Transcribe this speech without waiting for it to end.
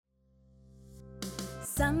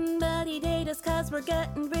Somebody date us cause we're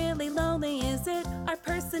getting really lonely. Is it our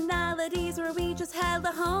personalities or we just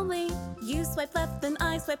hella homely? You swipe left and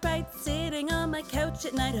I swipe right, sitting on my couch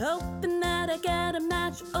at night, hoping that I get a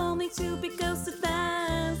match, only to be ghosted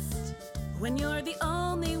fast. When you're the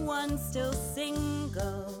only one still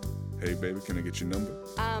single. Hey baby, can I get your number?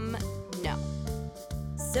 No.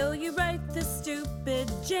 So you write this stupid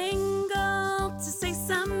jingle to say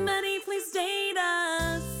somebody please date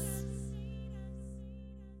us.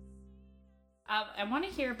 I want to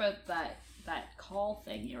hear about that call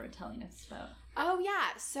thing you were telling us about. Oh,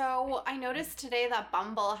 yeah. So I noticed today that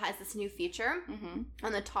Bumble has this new feature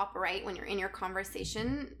on the top right when you're in your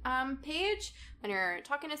conversation page. When you're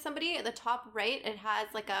talking to somebody, at the top right, it has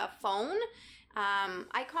like a phone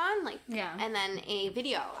icon, and then a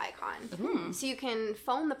video icon. So you can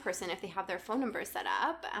phone the person if they have their phone number set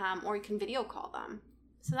up, or you can video call them.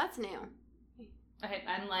 So that's new. Okay,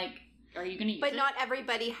 I'm like... Are you going to use it? But not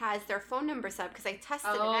everybody has their phone number set up because I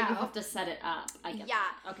tested it out. Oh, you have to set it up. I get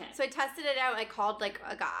that. Okay. So I tested it out. I called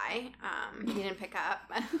a guy. He didn't pick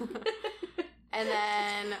up. And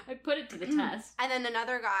then... I put it to the test. And then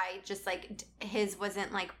another guy just his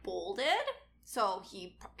wasn't bolded. So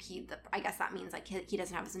he I guess that means he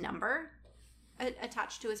doesn't have his number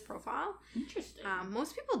attached to his profile. Interesting.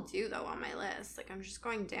 Most people do though on my list. I'm just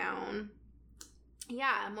going down.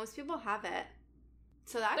 Yeah, most people have it.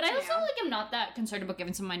 So that's But I also am not that concerned about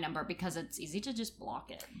giving someone my number because it's easy to just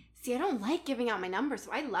block it. See, I don't like giving out my number, so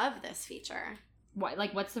I love this feature. Why?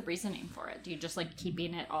 What's the reasoning for it? Do you just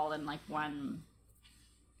keeping it all in one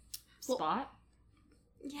spot?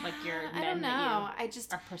 Yeah, your I don't know. I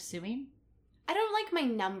just are pursuing. I don't like my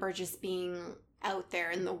number just being out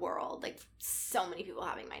there in the world. So many people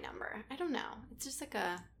having my number. I don't know. It's just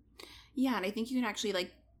Yeah, and I think you can actually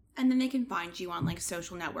and then they can find you on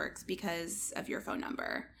social networks because of your phone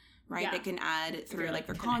number, right? Yeah. They can add it through their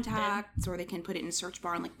connected. contacts, or they can put it in a search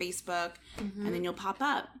bar on Facebook, and then you'll pop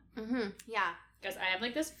up. Yeah. Guys, I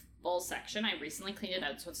have this full section. I recently cleaned it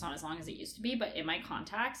out so it's not as long as it used to be. But in my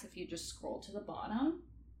contacts, if you just scroll to the bottom,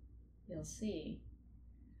 you'll see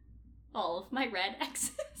all of my red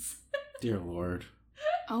X's. Dear Lord.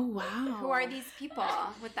 Oh, wow. Who are these people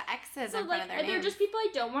with the X's in front of their names? They're just people I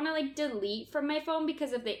don't want to delete from my phone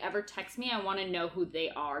because if they ever text me, I want to know who they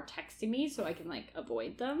are texting me so I can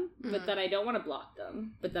avoid them. But then I don't want to block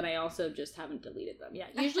them. But then I also just haven't deleted them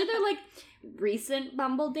yet. Usually they're recent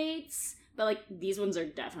Bumble dates, but these ones are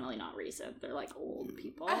definitely not recent. They're old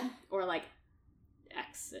people or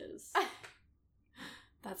exes.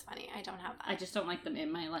 That's funny. I don't have that. I just don't like them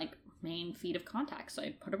in my main feed of contacts. So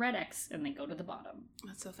I put a red X and they go to the bottom.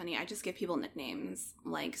 That's so funny. I just give people nicknames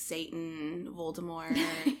like Satan, Voldemort,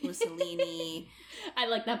 Mussolini. I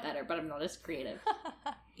like that better, but I'm not as creative.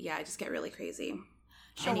 Yeah, I just get really crazy.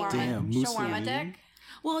 Damn, Shawarma dick.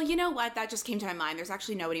 Well, you know what? That just came to my mind. There's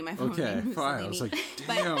actually nobody in my phone named fine. I Mussolini. was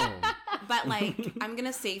damn. But I'm going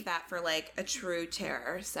to save that for a true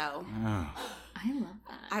terror. So I love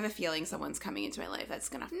that. I have a feeling someone's coming into my life that's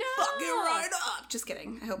going to fuck it right up. Just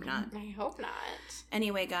kidding. I hope not. I hope not.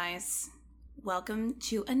 Anyway, guys, welcome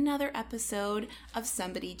to another episode of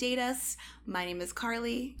Somebody Date Us. My name is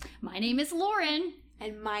Carly. My name is Lauren.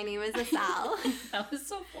 And my name is Asal. That was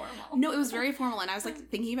so formal. No, it was very formal. And I was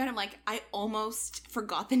thinking about it. I almost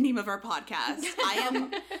forgot the name of our podcast.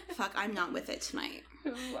 I'm not with it tonight.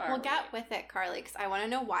 Well, get with it, Carly, because I want to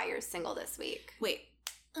know why you're single this week. Wait.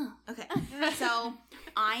 Okay. So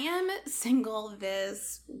I am single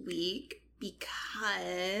this week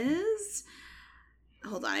because...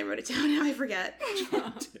 Hold on, I wrote it down now. I forget.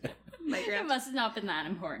 It must have not been that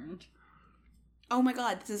important. Oh my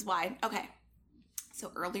God, this is why. Okay.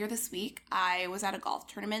 So earlier this week, I was at a golf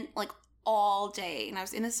tournament all day, and I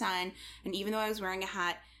was in the sun, and even though I was wearing a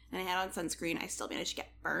hat and I had on sunscreen, I still managed to get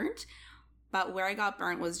burnt. But where I got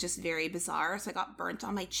burnt was just very bizarre. So I got burnt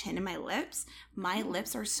on my chin and my lips. My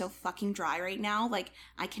lips are so fucking dry right now.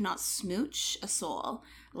 I cannot smooch a soul.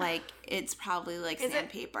 It's probably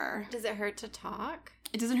sandpaper. Does it hurt to talk?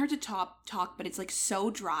 It doesn't hurt to talk, but it's so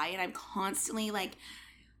dry, and I'm constantly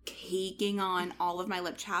caking on all of my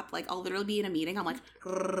lip chap. I'll literally be in a meeting. I'm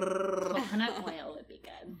coconut oil would be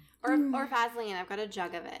good. Or Vaseline. I've got a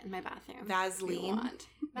jug of it in my bathroom. Vaseline.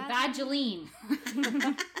 Vaseline.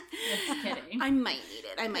 Just kidding. I might need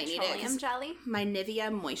it. Petroleum jelly. My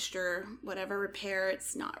Nivea moisture, whatever repair,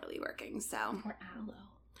 it's not really working. So or aloe.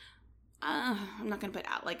 I'm not gonna put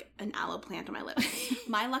an aloe plant on my lips.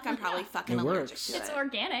 My luck, I'm probably fucking allergic to it. It's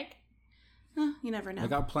organic. You never know. I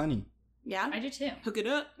got plenty. Yeah? I do too. Hook it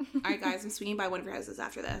up. All right, guys, I'm swinging by one of your houses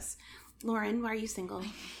after this. Lauren, why are you single?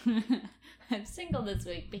 I'm single this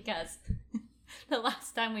week because the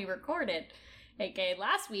last time we recorded, aka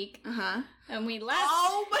last week, and we left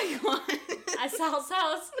Oh my god. at Sal's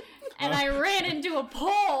house, and I ran into a pole.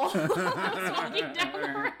 I was walking down the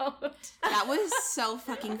road. That was so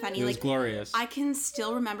fucking funny. It was Like, glorious. I can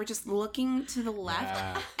still remember just looking to the left,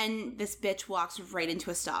 Yeah. and this bitch walks right into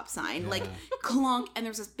a stop sign. Like, clunk, and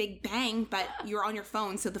there was this big bang, but you're on your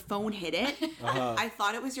phone, so the phone hit it. I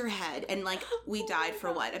thought it was your head, and, like, we died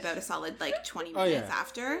for what? About a solid, like, 20 minutes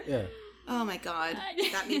after? Yeah. Oh my god.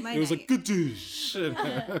 That made my It was night. like, good dish.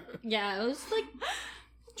 Yeah, I was like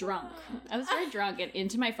drunk. I was very drunk and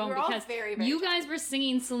into my phone We were all because very, very you drunk. guys were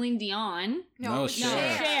singing Celine Dion. No,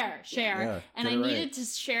 Share. Yeah, And I get it needed right. to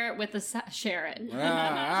share it with share it.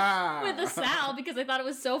 Ah. With a Sal because I thought it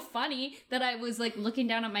was so funny that I was like looking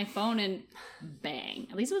down at my phone and bang.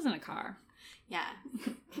 At least it was in a car. Yeah.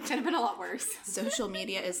 Could have been a lot worse. Social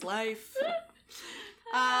media is life.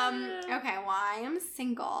 Okay, well, I am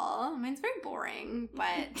single. Mine's very boring,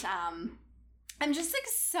 but I'm just like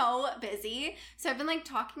so busy. So I've been like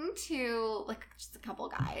talking to like just a couple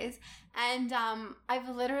guys, and I've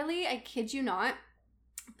literally, I kid you not,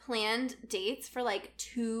 planned dates for like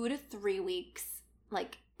 2 to 3 weeks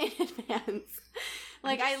like in advance.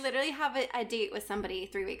 Like I literally have a date with somebody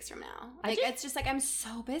 3 weeks from now. Like it's just like I'm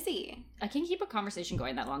so busy. I can keep a conversation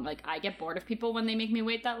going that long. Like I get bored of people when they make me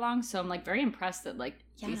wait that long. So I'm like very impressed that like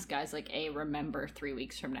these guys like remember 3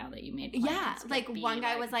 weeks from now that you made plans. Yeah, but like B, one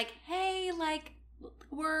guy was like, "Hey, like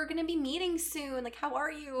we're gonna be meeting soon. Like, how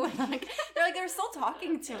are you?" Like they're still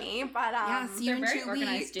talking to me, but Yeah, see you they're in very 2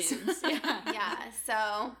 organized weeks. dudes. Yeah. yeah.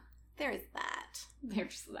 So there's that.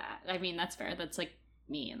 There's that. I mean, that's fair. That's like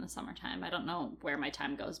me in the summertime. I don't know where my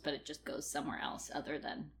time goes, but it just goes somewhere else other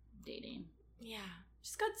than dating. Yeah,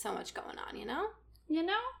 just got so much going on, you know. You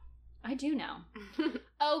know? I do know.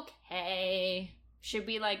 Okay. Should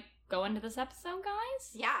we like go into this episode, guys?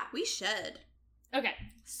 Yeah. We should. Okay.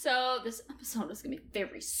 So this episode is going to be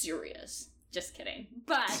very serious. Just kidding.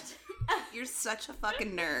 But You're such a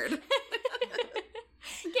fucking nerd.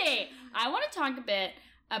 okay, I want to talk a bit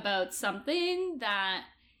about something that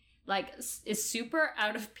like is super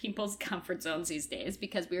out of people's comfort zones these days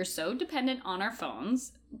because we are so dependent on our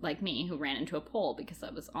phones, like me who ran into a pole because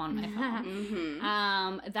I was on my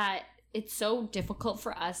phone. That it's so difficult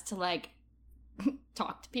for us to like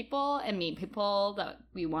talk to people and meet people that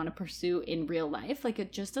we want to pursue in real life. Like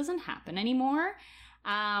it just doesn't happen anymore.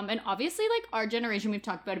 And obviously like our generation, we've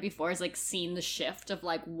talked about it before, has like seen the shift of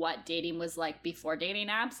like what dating was like before dating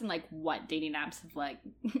apps and like what dating apps have like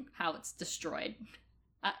how it's destroyed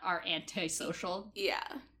our antisocial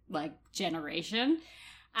like generation.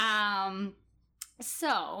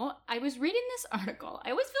 So I was reading this article.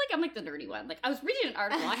 I always feel like I'm like the nerdy one. Like I was reading an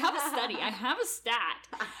article. I have a study. I have a stat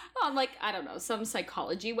on like, I don't know, some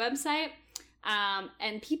psychology website.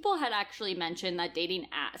 And people had actually mentioned that dating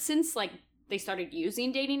apps, since like they started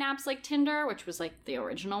using dating apps like Tinder, which was like the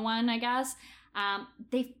original one, I guess,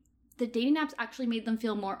 the dating apps actually made them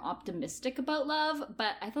feel more optimistic about love.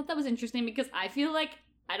 But I thought that was interesting because I feel like,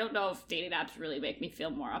 I don't know if dating apps really make me feel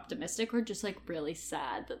more optimistic or just like really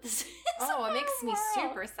sad that this is Oh, it makes me world.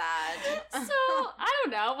 super sad. So I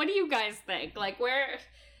don't know. What do you guys think? Like what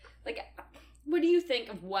do you think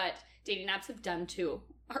of what dating apps have done to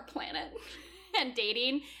our planet and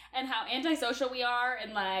dating and how antisocial we are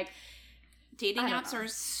and like Dating apps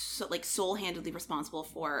are like sole-handedly responsible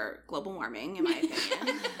for global warming, in my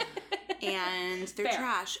opinion. And they're Fair.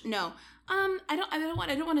 trash. No, I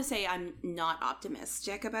don't want to say I'm not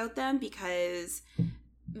optimistic about them because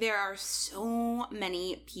there are so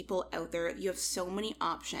many people out there. You have so many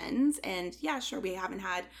options, and yeah, sure, we haven't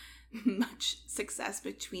had much success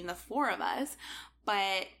between the four of us,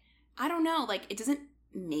 but I don't know. Like, it doesn't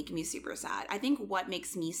make me super sad. I think what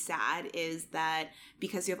makes me sad is that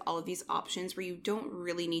because you have all of these options where you don't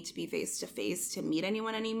really need to be face to face to meet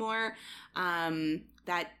anyone anymore,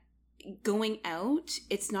 that going out,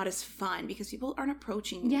 it's not as fun because people aren't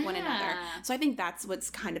approaching one another. So I think that's what's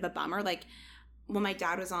kind of a bummer. Like when my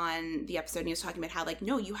dad was on the episode and he was talking about how like,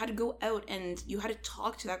 no, you had to go out and you had to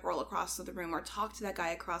talk to that girl across the room or talk to that guy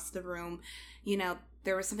across the room. You know,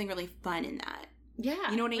 there was something really fun in that. Yeah.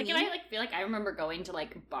 You know what I mean? mean? And I like feel like I remember going to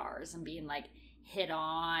like bars and being like hit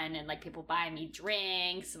on and like people buying me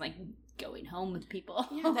drinks and like going home with people.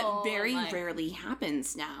 Yeah, that very like, rarely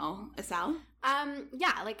happens now. Asal?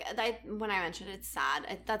 Yeah, like when I mentioned it's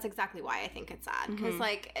sad, that's exactly why I think it's sad. Because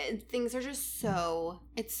like things are just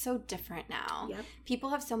it's so different now. Yep. People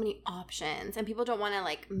have so many options and people don't want to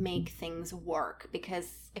like make things work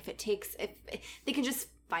because if they can just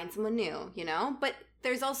find someone new, you know? But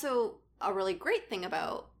there's also a really great thing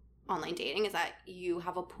about online dating is that you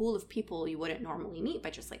have a pool of people you wouldn't normally meet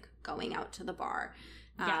by just like going out to the bar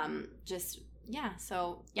Yeah.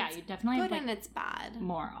 So Yeah, it's you definitely good have and it's bad.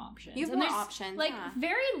 more options. You have And more there's, options, Like yeah.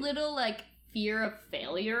 very little like fear of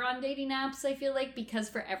failure on dating apps, I feel like, because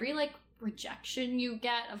for every like rejection you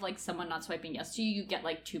get of like someone not swiping yes to you, you get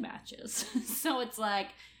like 2 matches. So it's like,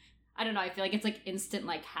 I don't know, I feel like it's like instant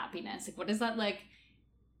like happiness. Like what is that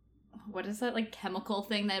like chemical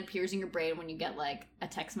thing that appears in your brain when you get like a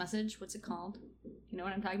text message? What's it called? You know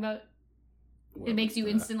what I'm talking about? It makes you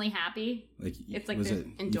instantly happy. Like, It's like was the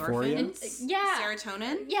it endorphin? Euphoria? Yeah.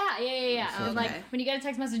 Serotonin? Yeah. Okay. Like when you get a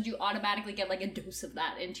text message, you automatically get like a dose of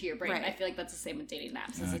that into your brain. Right. I feel like that's the same with dating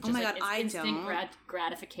apps. Yeah. It's Oh just my like God, I instant don't.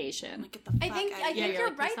 gratification. Like, get the fuck I think out of Yeah, you're you're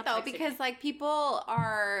like, right stop though, texting me. because like people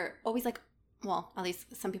are always like, well, at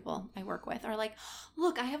least some people I work with are like,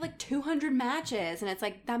 look, I have like 200 matches, and it's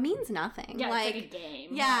like that means nothing. Yeah, it's like a game.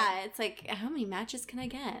 yeah, it's like how many matches can I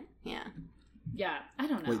get? Yeah, Yeah, I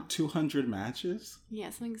don't know. Wait, 200 matches?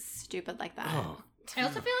 yeah, something stupid like that. Oh. I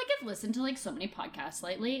also feel like I've listened to like so many podcasts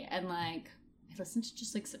lately, and like I've listened to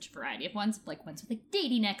just like such a variety of ones, like ones with like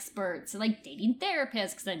dating experts and like dating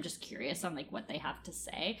therapists, because I'm just curious on like what they have to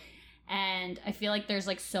say. And I feel like there's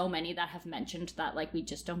like so many that have mentioned that like we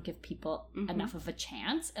just don't give people enough of a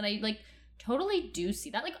chance. And I like totally do see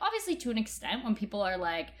that. Like obviously to an extent when people are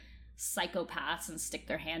like psychopaths and stick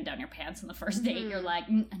their hand down your pants on the first date, you're like,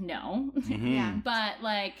 no. Mhm. Yeah. But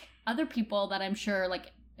like other people that I'm sure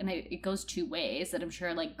like, and it goes 2 ways, that I'm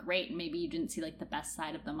sure like great, maybe you didn't see like the best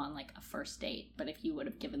side of them on like a first date, but if you would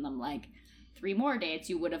have given them like 3 more dates,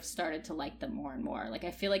 you would have started to like them more and more. Like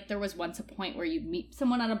I feel like there was once a point where you'd meet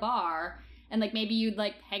someone at a bar and like maybe you'd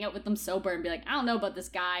like hang out with them sober and be like, I don't know about this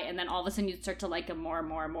guy, and then all of a sudden you'd start to like him more and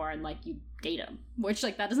more and more, and like you date him, which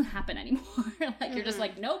like that doesn't happen anymore. Like you're just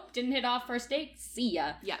like, nope, didn't hit off first date, see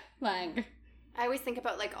ya. Yeah. Like I always think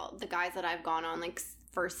about like all the guys that I've gone on like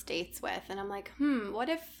first dates with, and I'm like, what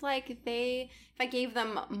if like if I gave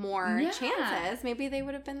them more Yeah. chances, maybe they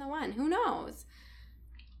would have been the one. Who knows?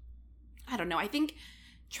 I don't know. I think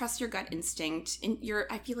trust your gut instinct.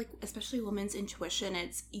 I feel like especially women's intuition,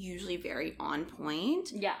 it's usually very on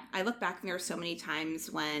point. yeah. I look back and there are so many times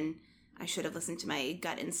when I should have listened to my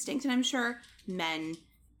gut instinct, and I'm sure men,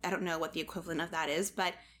 I don't know what the equivalent of that is,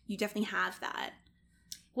 but you definitely have that.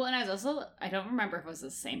 Well, and I don't remember if it was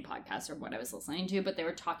the same podcast or what I was listening to, but they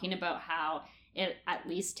were talking about how it at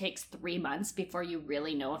least takes 3 months before you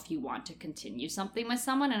really know if you want to continue something with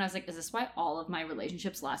someone. And I was like, is this why all of my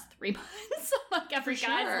relationships last 3 months? Like every For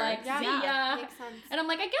guy's sure. like, Yeah, see ya. makes sense. And I'm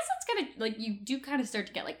like, I guess that's kind of like, you do kind of start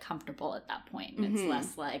to get like comfortable at that point. And it's Mhm.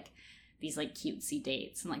 less like these like cutesy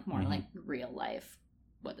dates and like more Mhm. like real life,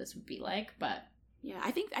 what this would be like. But Yeah,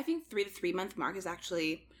 I think 3 to 3 month mark is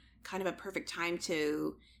actually kind of a perfect time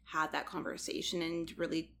to have that conversation and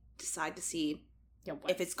really decide to see yeah,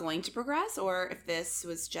 if it's going to progress or if this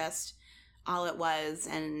was just all it was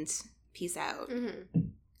and peace out.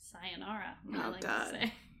 sayonara. Oh, God.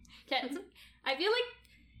 say. Okay, I feel like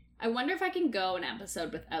I wonder if I can go an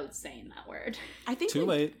episode without saying that word. I think Too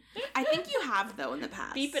late. I think you have though in the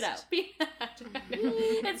past. Beep it out. Beep it out.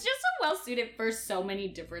 It's just so well suited for so many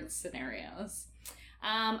different scenarios.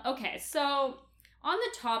 Okay, so on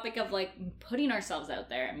the topic of like putting ourselves out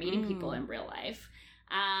there and meeting people in real life,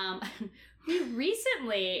 we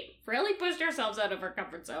recently really pushed ourselves out of our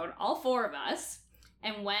comfort zone, all 4 of us,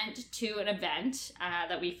 and went to an event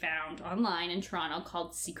that we found online in Toronto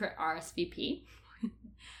called Secret RSVP.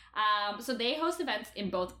 So they host events in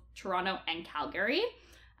both Toronto and Calgary.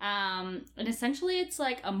 And essentially it's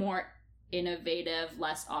like a more innovative,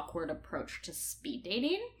 less awkward approach to speed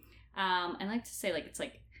dating. I like to say like it's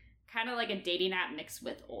like kind of like a dating app mixed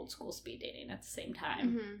with old school speed dating at the same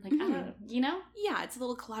time. Like, I don't know, you know? Yeah, it's a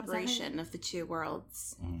little collaboration of the 2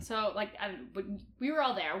 worlds. So like we were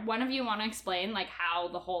all there. One of you want to explain like how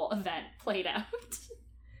the whole event played out?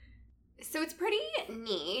 So it's pretty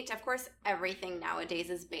neat. Of course, everything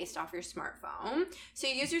nowadays is based off your smartphone. So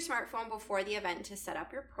you use your smartphone before the event to set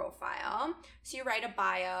up your profile. So you write a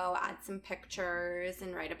bio, add some pictures,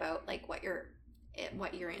 and write about like what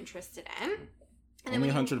you're interested in. And Only when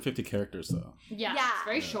you- 150 characters, though. Yeah, Yeah. it's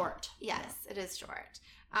very short. Yes, it is short.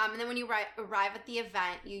 And then when you arrive at the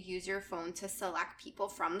event, you use your phone to select people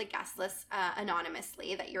from the guest list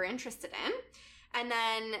anonymously that you're interested in. And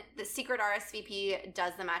then the Secret RSVP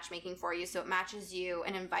does the matchmaking for you. So it matches you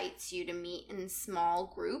and invites you to meet in small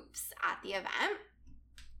groups at the event.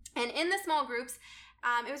 And in the small groups,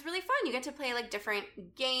 it was really fun. You get to play like different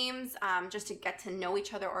games just to get to know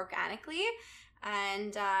each other organically.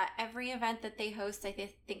 And every event that they host, I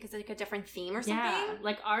think is like a different theme or something. Yeah,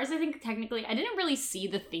 like ours, I think technically, I didn't really see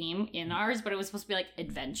the theme in ours, but it was supposed to be like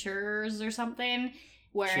adventures or something.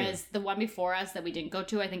 Whereas the one before us that we didn't go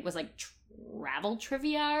to, I think was like Ravel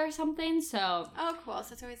trivia or something. So Oh, cool.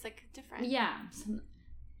 So it's always like different. yeah.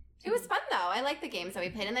 It was fun though. I like the games that we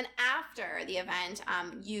played. And then after the event,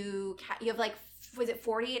 you have like, was it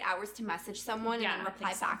 48 hours to message someone Yeah, and then I reply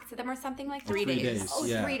think so. back to them or something like that? 3 days. Oh,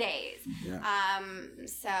 Yeah. 3 days. Yeah.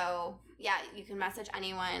 So yeah, you can message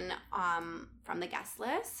anyone from the guest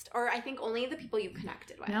list, or I think only the people you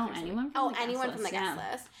connected with. No, or something. anyone from the guest anyone from the list, guest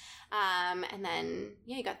yeah. list. And then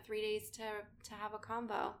you got 3 days to have a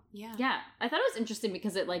combo. Yeah. Yeah, I thought it was interesting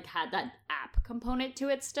because it like had that app component to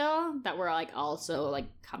it still that we're like also like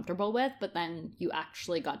comfortable with, but then you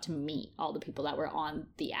actually got to meet all the people that were on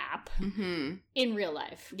the app Mm-hmm. in real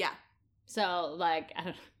life. Yeah. So like, I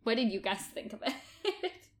don't know, what did you guys think of it?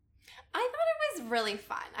 I thought it was really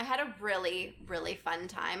fun. I had a really, really fun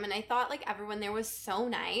time. And I thought like everyone there was so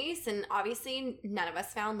nice. And obviously none of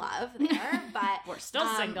us found love there, but We're still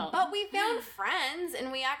single. But we found friends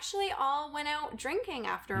and we actually all went out drinking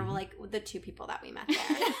after like the 2 people that we met there.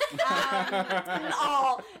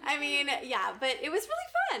 But it was really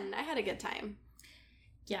fun. I had a good time.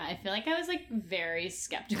 Yeah, I feel like I was like very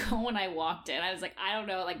skeptical when I walked in. I was like, I don't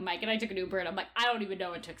know. Like Mike and I took an Uber and I'm like, I don't even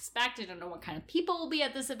know what to expect. I don't know what kind of people will be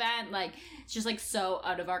at this event. Like it's just like so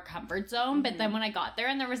out of our comfort zone. But then when I got there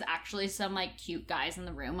and there was actually some like cute guys in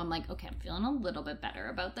the room, I'm like, okay, I'm feeling a little bit better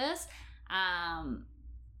about this.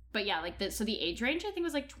 But yeah, like so the age range I think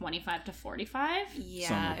was like 25 to 45. Yeah,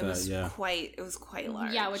 Something like it was that, yeah. quite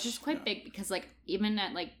large. Yeah, which is quite big because like even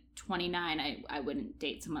at like 29, I wouldn't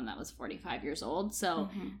date someone that was 45 years old. So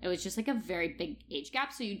it was just like a very big age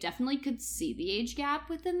gap. So you definitely could see the age gap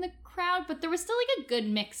within the crowd, but there was still like a good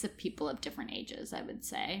mix of people of different ages, I would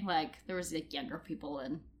say. Like there was like younger people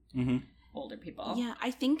and older people. Yeah,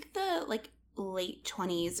 I think the like late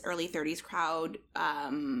 20s, early 30s crowd,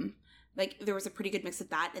 like there was a pretty good mix of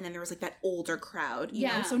that, and then there was like that older crowd, you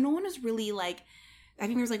know? So no one was really like, I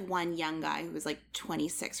think there was like one young guy who was like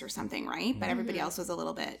 26 or something, right? But everybody else was a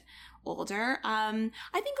little bit older. I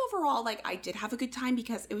think overall, like I did have a good time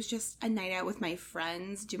because it was just a night out with my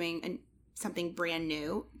friends doing something brand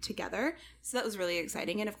new together. So that was really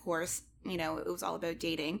exciting. And of course, you know, it was all about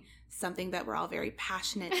dating, something that we're all very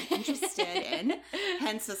passionate and interested in,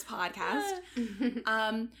 hence this podcast.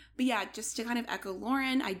 But yeah, just to kind of echo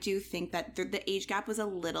Lauren, I do think that the age gap was a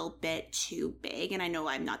little bit too big. And I know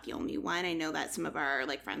I'm not the only one. I know that some of our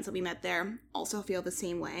like friends that we met there also feel the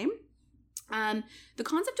same way. The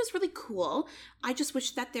concept was really cool. I just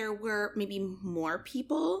wish that there were maybe more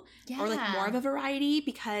people or like more of a variety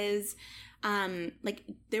because like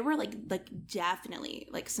there were like definitely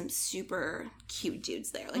like some super cute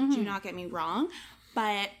dudes there. Like do not get me wrong,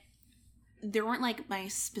 but there weren't like my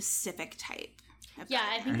specific type. Yeah,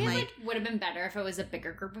 I think it like would have been better if it was a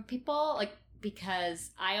bigger group of people, like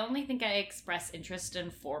because I only think I expressed interest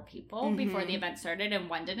in 4 people before the event started, and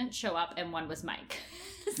one didn't show up, and one was Mike.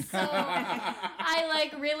 So I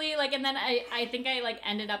like really like, and then I think I like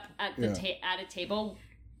ended up at the at a table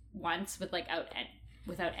once with like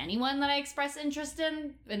without anyone that I expressed interest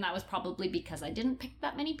in, and that was probably because I didn't pick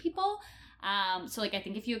that many people. So like I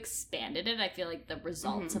think if you expanded it, I feel like the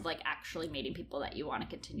results of like actually meeting people that you want to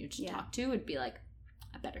continue to talk to would be like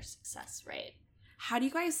a better success, right? How do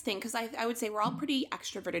you guys think? Because I would say we're all pretty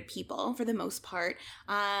extroverted people for the most part.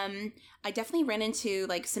 I definitely ran into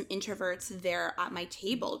like some introverts there at my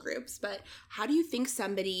table groups, but how do you think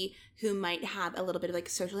somebody who might have a little bit of like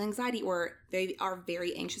social anxiety or they are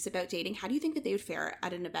very anxious about dating, how do you think that they would fare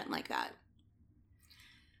at an event like that?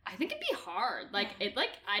 I think it'd be hard. Like it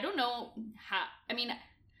like I don't know how, I mean,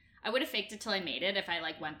 I would have faked it till I made it if I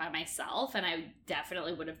like went by myself, and I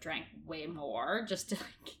definitely would have drank way more just to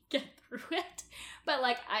like get through it. But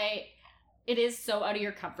like it is so out of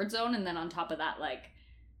your comfort zone, and then on top of that, like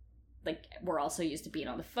we're also used to being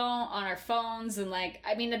on our phones, and like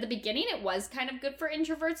I mean at the beginning it was kind of good for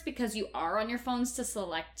introverts because you are on your phones to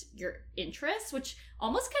select your interests, which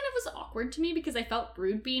almost kind of was awkward to me because I felt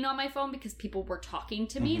rude being on my phone because people were talking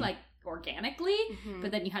to me like organically, but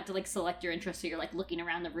then you had to like select your interest, so you're like looking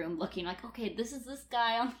around the room looking like, okay, this is this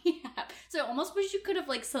guy on the app. So I almost wish you could have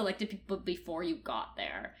like selected people before you got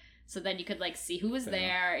there, so then you could like see who was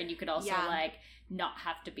there, and you could also like not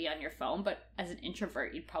have to be on your phone. But as an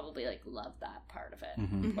introvert, you'd probably like love that part of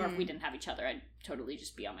it. Or if we didn't have each other, I'd totally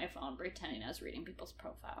just be on my phone pretending I was reading people's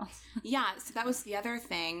profiles. Yeah, so that was the other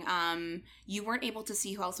thing. You weren't able to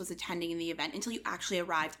see who else was attending the event until you actually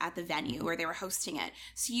arrived at the venue where they were hosting it.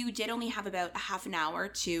 So you did only have about a half an hour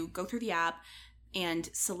to go through the app and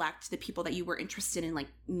select the people that you were interested in like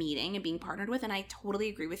meeting and being partnered with. And I totally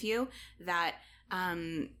agree with you that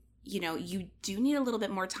you do need a little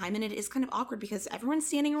bit more time, and it is kind of awkward because everyone's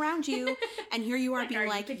standing around you, and here you are being are you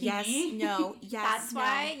like, picking yes, me? no, yes, That's no.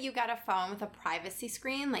 why you got a phone with a privacy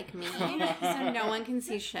screen like me, so no one can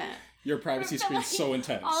see shit. Your privacy screen's so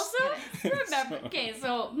intense. Also, remember, okay,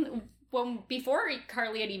 so before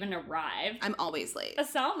Carly had even arrived, I'm always late.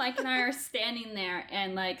 Asal, Mike, and I are standing there,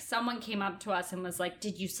 and like someone came up to us and was like,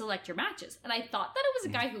 "Did you select your matches?" And I thought that it was a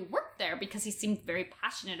guy who worked there because he seemed very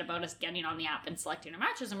passionate about us getting on the app and selecting our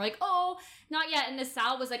matches. And we're like, "Oh, not yet." And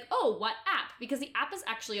Asal was like, "Oh, what app?" Because the app is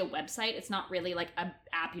actually a website. It's not really like an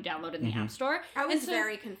app you download in the app store. I was And so-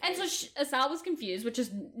 very confused. And so Asal was confused, which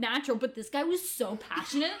is natural. But this guy was so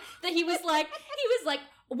passionate that he was like,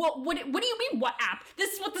 "Well, what do you mean, what app?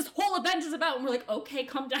 This is what this whole event is about." And we're like, "Okay,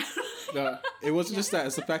 calm down." No, it wasn't just that.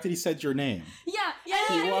 It's the fact that he said your name. Yeah.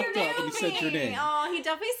 He walked up and he said your name. Oh, he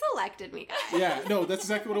definitely selected me, guys. Yeah, no, that's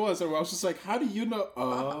exactly what it was. I was just like, how do you know?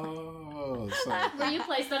 Oh, sorry. Were you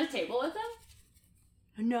placed at a table with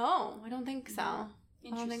him? No, I don't think so. I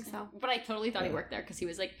don't think so. But I totally thought he worked there because he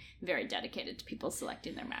was like very dedicated to people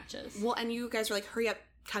selecting their matches. Well, and you guys were like, hurry up,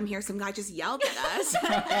 come here. Some guy just yelled at us.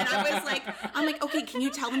 And I'm like, okay, can you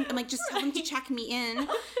tell them? I'm like, just tell them to check me in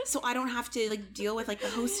so I don't have to like deal with like the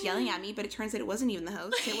host yelling at me. But it turns out it wasn't even the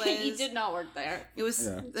host. It was, He did not work there. it was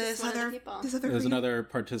Yeah. this one of the other, people. this other There's freak. another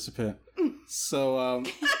participant. So,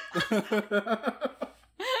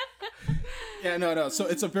 yeah, no. So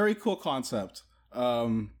it's a very cool concept.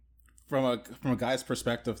 From a guy's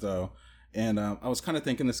perspective, though, and I was kind of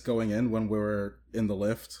thinking this going in when we were in the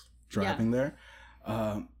lift driving there.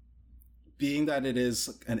 Being that it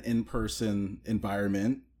is an in-person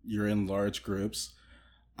environment, you're in large groups.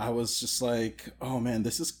 I was just like, oh man,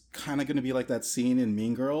 this is kind of going to be like that scene in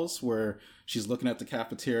Mean Girls where she's looking at the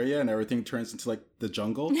cafeteria and everything turns into like the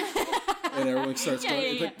jungle. And everyone starts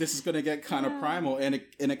going, Yeah. Like, this is going to get kind of primal. And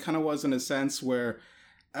it kind of was in a sense where,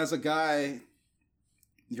 as a guy,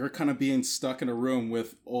 you're kind of being stuck in a room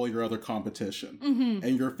with all your other competition. Mm-hmm.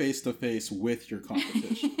 And you're face to face with your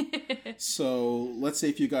competition. So let's say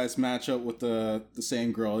if you guys match up with the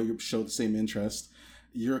same girl, you show the same interest,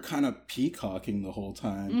 you're kind of peacocking the whole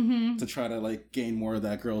time to try to like gain more of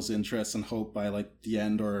that girl's interest and hope by like the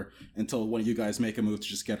end or until one of you guys make a move to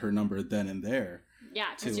just get her number then and there. Yeah,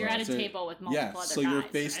 because to, you're at a to- table with multiple other guys. so you're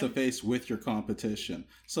face to right? face with your competition.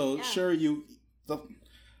 So Yeah. sure,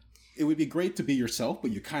 it would be great to be yourself,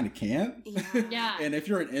 but you kind of can't. Yeah. Yeah. And if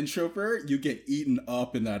you're an introvert, you get eaten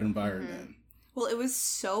up in that environment. Well, it was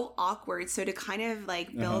so awkward. So to kind of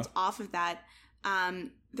like build off of that,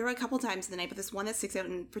 there were a couple times in the night, but this one that sticks out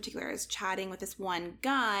in particular, I was chatting with this one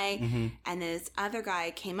guy, and this other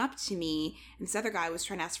guy came up to me, and this other guy was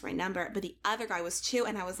trying to ask for my number, but the other guy was too,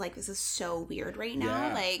 and I was like, this is so weird right now.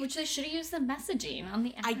 Yeah. Like, Which they should have used the messaging on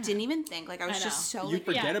the app. I didn't even think. Like, I was I just know. so You like,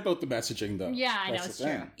 forget about the messaging, though. Yeah, I know, That's it's the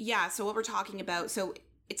true. thing. yeah, so what we're talking about, so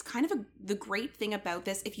it's kind of the great thing about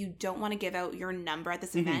this, if you don't want to give out your number at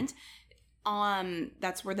this event,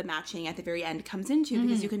 that's where the matching at the very end comes into,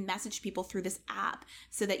 because you can message people through this app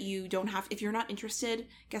so that you don't have, if you're not interested,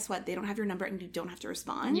 guess what? They don't have your number and you don't have to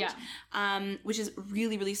respond. Yeah. Which is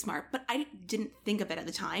really, really smart. But I didn't think of it at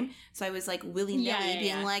the time. So I was like willy-nilly Yeah,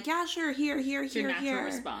 being like, yeah, sure, here, It's your natural here.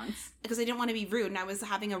 response. Because I didn't want to be rude. And I was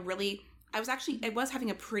having a pretty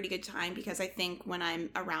good time, because I think when I'm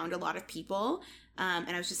around a lot of people, and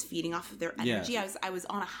I was just feeding off of their energy, I was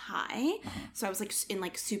on a high. So I was like in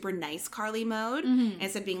like super nice Carly mode,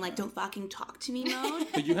 instead of being like, don't fucking talk to me mode.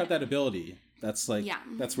 But you have that ability. That's like, Yeah.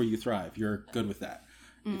 that's where you thrive. You're good with that.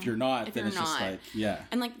 If you're not, If then you're it's just not. like, yeah.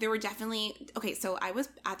 And like there were definitely, okay, so I was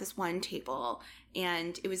at this one table,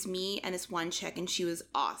 and it was me and this one chick, and she was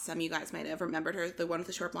awesome. You guys might have remembered her, the one with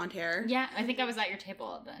the short blonde hair. Yeah, I think I was at your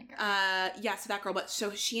table then. Yeah, so that girl. But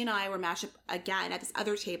so she and I were mashed up again at this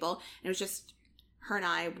other table, and it was just her and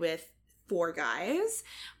I with 4 guys.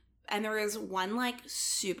 And there was one like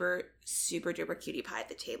super, super duper cutie pie at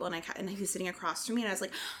the table, and he was sitting across from me, and I was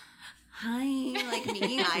like, hi, like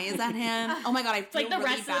making eyes at him. Oh my god, I It's feel like the really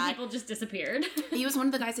rest of the bad. people just disappeared. He was one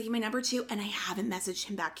of the guys that gave my number to, and I haven't messaged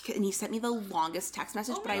him back, and he sent me the longest text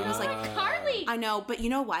message. But I was like, Carly! I know, but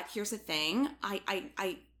you know what? Here's the thing.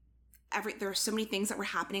 There are so many things that were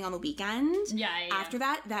happening on the weekend. Yeah. After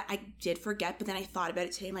that I did forget, but then I thought about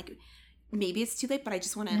it today. I'm like, maybe it's too late, but I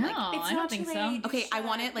just want to No, like, I don't think so. Okay, I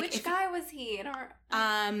want it, like, which if- guy was he?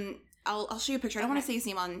 I'll show you a picture. I don't want to say his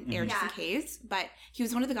name on air just in Yeah. case, but he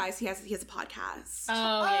was one of the guys. He has a podcast.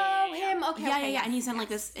 Oh, yeah. Him. Okay. yeah, okay, yeah. And he yes, sent like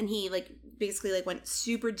yes. this, and he like basically like went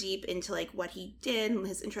super deep into like what he did and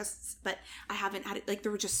his interests. But I haven't had it. Like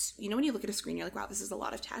there were just, you know, when you look at a screen, you're like, wow, this is a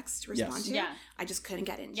lot of text to respond to. Yeah. I just couldn't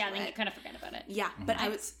get into Yeah, it. then you kind of forget about it. Yeah, but I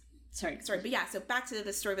was Sorry. But yeah, so back to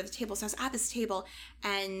the story with the table. So I was at this table,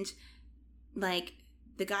 and like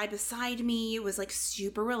the guy beside me was like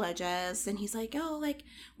super religious, and he's like, oh, like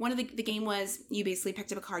one of the game was you basically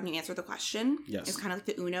picked up a card and you answered the question. Yes. It's kind of like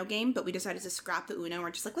the Uno game, but we decided to scrap the Uno.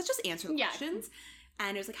 We're just like, let's just answer the questions.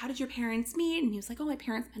 And it was like, how did your parents meet? And he was like, oh, my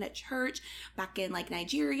parents met at church back in like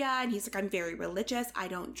Nigeria. And he's like, I'm very religious. I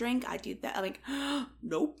don't drink. I do that. I'm like,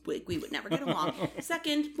 nope, we would never get along.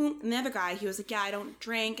 Second, boom, and the other guy, he was like, yeah, I don't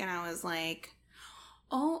drink. And I was like,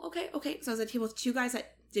 oh, okay. So I was at a table with two guys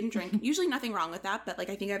that didn't drink. Usually nothing wrong with that, but like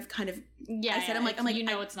I think I've kind of I said I'm like you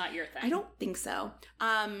know it's not your thing. I don't think so.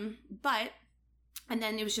 But and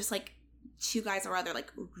then it was just like two guys or other, like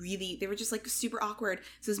really they were just like super awkward.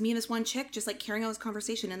 So it was me and this one chick just like carrying on this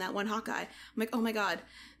conversation and that one hot guy. I'm like, oh my god,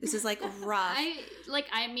 this is like rough.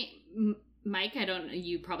 I mean, Mike, I don't know,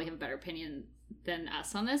 you probably have a better opinion than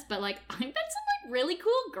us on this, but like I met some like really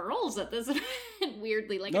cool girls at this event,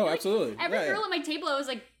 weirdly. Like no, I feel absolutely. Like every girl at my table, I was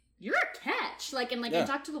like, you're a catch. Like, and like I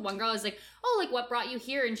talked to the one girl, I was like, oh, like what brought you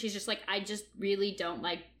here? And she's just like, I just really don't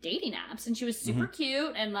like dating apps. And she was super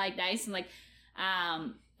cute and like nice and like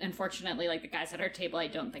unfortunately like the guys at our table I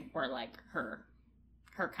don't think were like her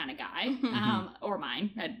kind of guy. Or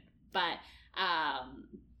mine. But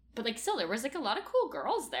like still there was like a lot of cool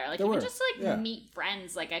girls there. Like you can just like meet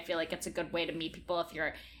friends. Like I feel like it's a good way to meet people if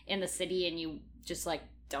you're in the city and you just like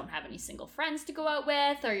don't have any single friends to go out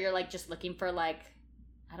with, or you're like just looking for like,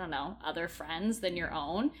 I don't know, other friends than your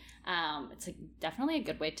own. It's like definitely a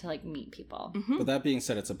good way to like meet people. But that being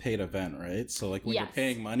said, it's a paid event, right? So like when you're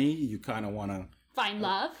paying money, you kind of want to find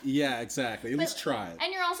love. Yeah, exactly. At least try it.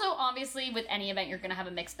 And you're also obviously with any event you're gonna have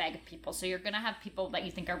a mixed bag of people. So you're gonna have people that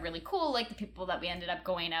you think are really cool, like the people that we ended up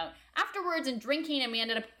going out afterwards and drinking, and we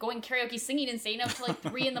ended up going karaoke singing and staying out till like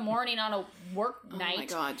 3 a.m. on a work night. Oh my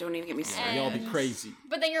god, don't even get me started. Y'all be crazy.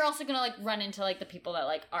 But then you're also gonna like run into like the people that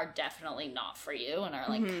like are definitely not for you and are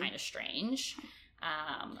like kind of strange.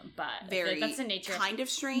 But very that's the nature kind of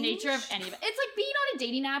strange. Nature of any of it. It's like being on a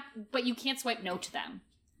dating app, but you can't swipe no to them.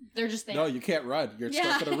 They're just there. No, you can't run. You're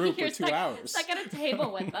stuck in a room for 2 hours. Stuck at a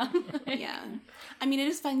table with them. Yeah, I mean, it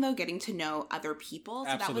is fun though getting to know other people.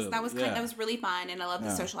 So Absolutely. that was really fun, and I love the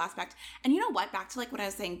social aspect. And you know what? Back to like what I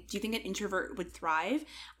was saying. Do you think an introvert would thrive?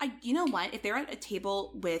 You know what? If they're at a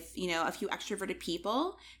table with a few extroverted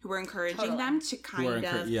people who are encouraging them to kind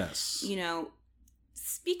of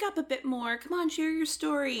speak up a bit more. Come on, share your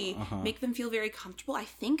story. Make them feel very comfortable. I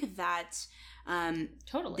think that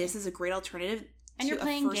this is a great alternative. And you're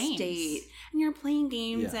playing games. Date. And you're playing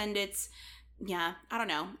games, and it's I don't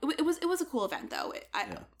know. It was a cool event though.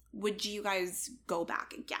 Would you guys go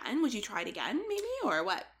back again? Would you try it again, maybe, or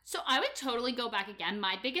what? So I would totally go back again.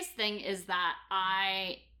 My biggest thing is that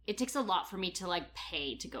it takes a lot for me to like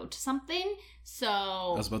pay to go to something. So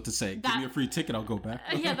I was about to say, give me a free ticket, I'll go back.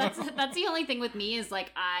 Yeah, that's the only thing with me is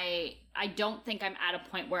like I don't think I'm at a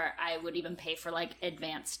point where I would even pay for like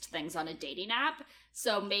advanced things on a dating app.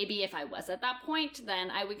 So maybe if I was at that point,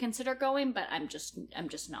 then I would consider going, but I'm just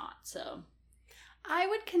not. So I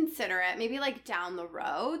would consider it maybe like down the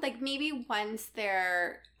road, like maybe once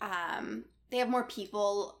they're they have more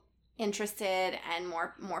people interested and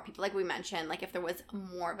more people, like we mentioned, like if there was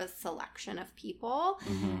more of a selection of people,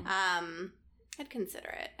 I'd consider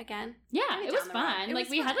it again. Yeah, it was fun. Like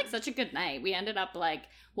we had like such a good night. We ended up like,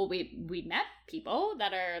 well, we met people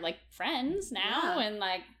that are like friends now and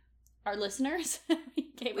like our listeners.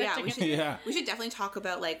 We should definitely talk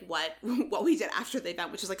about like what we did after the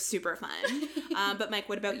event, which was like super fun. But Mike,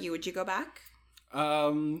 what about you? Would you go back?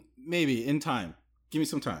 Maybe in time. Give me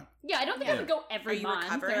some time. Yeah, I don't think I would go every month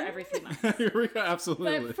recovering? or every 3 months.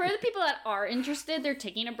 Absolutely. But for the people that are interested, they're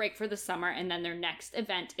taking a break for the summer, and then their next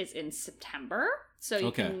event is in September. So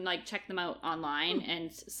you can like check them out online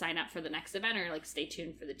and sign up for the next event, or like stay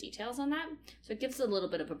tuned for the details on that. So it gives a little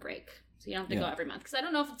bit of a break. So you don't have to go every month. Because I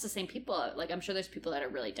don't know if it's the same people. Like I'm sure there's people that are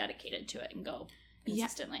really dedicated to it and go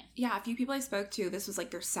consistently. Yeah, a few people I spoke to, this was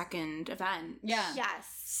like their second event. Yeah. Yes.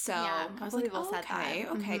 So I was like, people said that.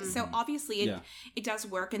 Okay. So obviously it does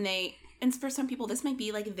work, and for some people this might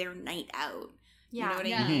be like their night out. You know what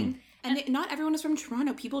I mean? And not everyone is from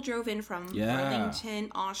Toronto. People drove in from Burlington,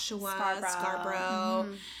 Oshawa, Scarborough.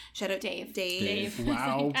 Shout out Dave.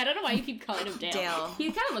 Wow. I don't know why you keep calling him Dale.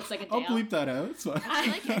 He kind of looks like a Dale. I'll bleep that out. It's fine.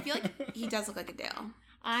 I feel like he does look like a Dale.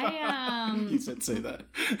 You said say that.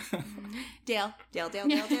 Dale. Yeah.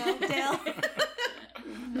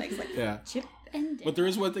 Chip and Dale. But there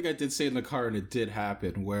is one thing I did say in the car, and it did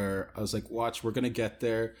happen, where I was like, watch, we're going to get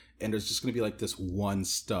there, and there's just going to be like this one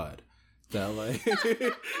stud that like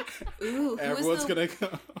everyone's going to go.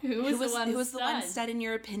 Who was the one stud in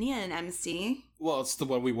your opinion, MC? Well, it's the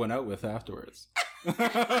one we went out with afterwards.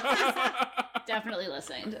 Definitely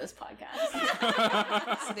listening to this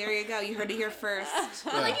podcast. So there you go. You heard it here first.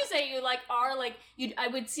 But like you say, you like are like you. I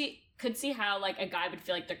could see how like a guy would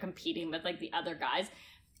feel like they're competing with like the other guys.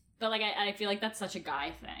 But, like, I feel like that's such a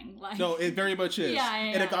guy thing. Like, No, it very much is. Yeah.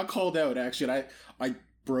 And it got called out, actually. And I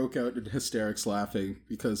broke out in hysterics laughing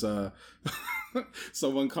because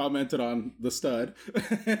someone commented on the stud.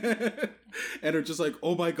 And they're just like,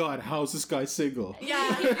 oh my God, how's this guy single?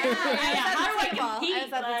 Yeah. How do I compete? I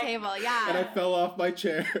was at the table. Yeah. And I fell off my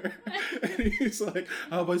chair. And he's like,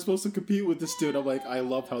 how am I supposed to compete with this dude? I'm like, I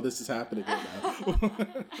love how this is happening right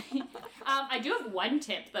now. I do have one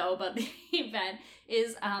tip, though, about the event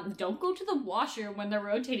is don't go to the washer when they're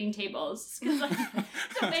rotating tables. 'Cause, like,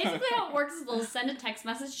 so basically how it works is they'll send a text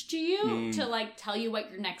message to you to, like, tell you what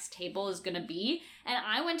your next table is going to be. And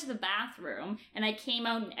I went to the bathroom, and I came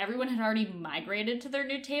out, and everyone had already migrated to their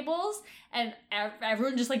new tables. And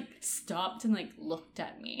everyone just, like, stopped and, like, looked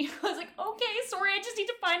at me. I was like, okay, sorry, I just need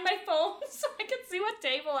to find my phone so I can see what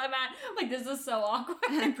table I'm at. Like, this is so awkward.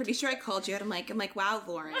 And I'm pretty sure I called you out. I'm like, wow,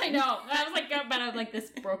 Lauren. I know. And I was like, but I was like,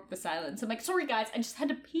 this broke the silence. I'm like, sorry guys, I just had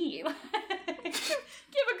to pee. Give a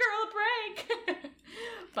girl a break.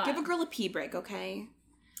 But, Give a girl a pee break, okay?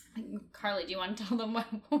 Carly, do you want to tell them what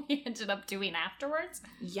we ended up doing afterwards?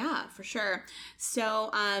 Yeah, for sure.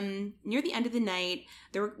 So, near the end of the night,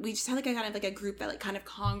 we just had like a kind of like a group that like kind of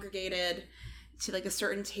congregated to like a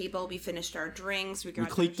certain table. We finished our drinks. We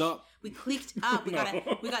clicked up. We clicked up. We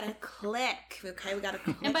gotta click. Okay, we gotta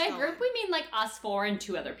click. And by a group, we mean like us four and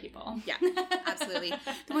two other people. Yeah, absolutely.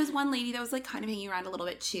 There was one lady that was like kind of hanging around a little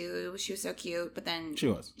bit too. She was so cute, but then she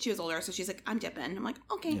was older, so she's like, I'm dipping. I'm like,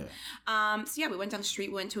 okay. Yeah. So yeah, we went down the street.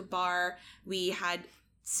 We went to a bar. We had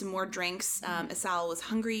some more drinks. Asal was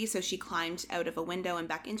hungry, so she climbed out of a window and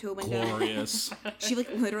back into a window. Glorious. She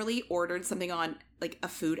like literally ordered something on like a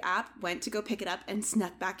food app, went to go pick it up, and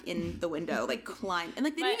snuck back in the window, like climbed, and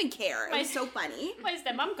like they didn't even care. It was so funny. My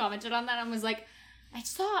stepmom commented on that and was like,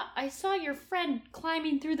 I saw your friend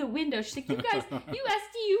climbing through the window. She's like, you guys, you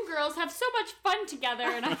SDU girls have so much fun together.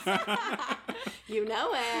 And I you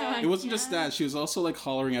know it. It wasn't just that. She was also like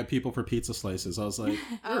hollering at people for pizza slices. I was like,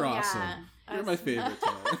 you're awesome. Yeah. You're my favorite.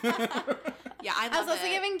 Yeah, I was also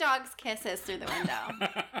giving dogs kisses through the window.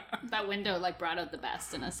 That window like brought out the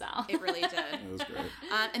best in Asal. It really did. It was great.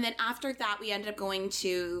 And then after that, we ended up going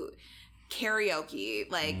to karaoke,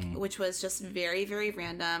 which was just very, very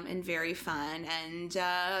random and very fun. And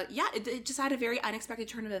it just had a very unexpected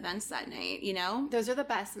turn of events that night, you know? Those are the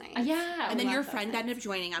best nights. Yeah. And then your friend ended up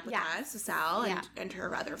joining up with us, Sal, and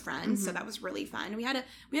her other friends. Mm-hmm. So that was really fun. We had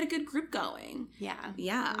a good group going. Yeah.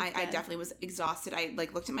 Yeah. I definitely was exhausted. I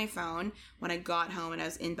like looked at my phone when I got home and I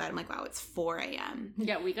was in bed. I'm like, wow, it's 4 a.m.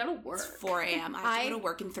 Yeah, we gotta work. It's 4 a.m. I have to go to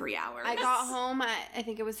work in 3 hours. I got home at, I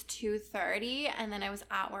think it was 2:30, and then I was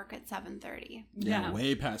at work at 7:30. Yeah,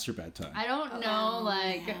 way past your bedtime. I don't know,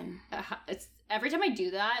 it's every time I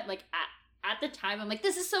do that, like at the time, I'm like,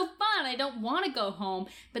 this is so fun. I don't want to go home.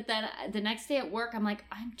 But then the next day at work, I'm like,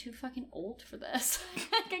 I'm too fucking old for this.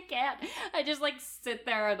 Like, I can't. I just like sit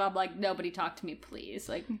there and I'm like, nobody talk to me, please.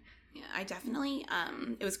 Like, yeah, I definitely,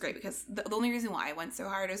 it was great because the only reason why I went so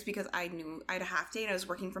hard was because I knew I had a half day and I was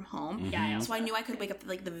working from home. Mm-hmm. Yeah. So I knew I could wake up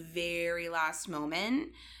like the very last moment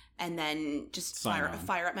and then just fire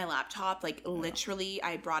up my laptop. Like literally,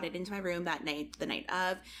 I brought it into my room that night, the night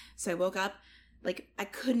of. So I woke up, like I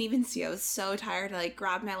couldn't even see. I was so tired. I like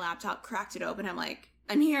grabbed my laptop, cracked it open. I'm like,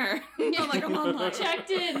 I'm here. I'm like, I'm online.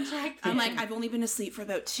 Checked in. I'm like, I've only been asleep for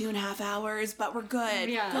about 2.5 hours, but we're good.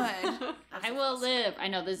 Yeah. Good. I will live. I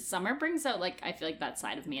know this summer brings out like, I feel like that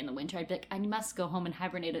side of me in the winter. I'd be like, I must go home and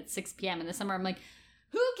hibernate at 6 p.m. In the summer, I'm like,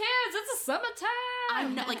 who cares? It's the summertime.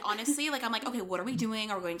 I'm not, like, honestly, like, I'm like, okay, what are we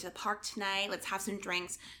doing? Are we going to the park tonight? Let's have some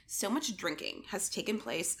drinks. So much drinking has taken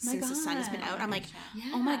place since the sun has been out. I'm like,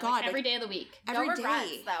 oh my God. Like every day of the week. Every no day.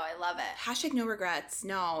 regrets, though. I love it. Hashtag no regrets.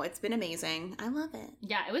 No, it's been amazing. I love it.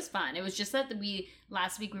 Yeah, it was fun. It was just that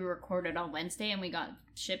last week we recorded on Wednesday and we got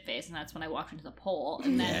shit-faced, and that's when I walked into the poll.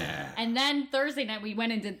 And then Thursday night we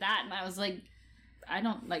went and did that, and I was like, I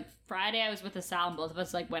don't, like, Friday I was with Asal and both of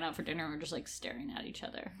us, like, went out for dinner and were just, like, staring at each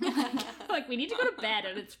other. Like, we need to go to bed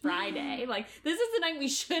and it's Friday. Like, this is the night we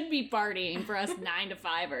should be partying for us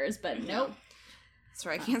 9-to-5ers, but nope.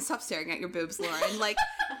 Sorry, I can't stop staring at your boobs, Lauren. Like,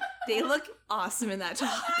 they look awesome in that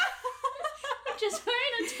top. I'm just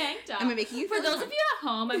wearing a tank top. I'm making you For those of you at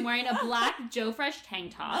home, I'm wearing a black Joe Fresh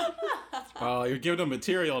tank top. Oh, you're giving them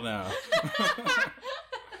material now.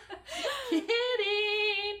 Kidding.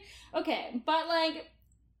 Okay, but like,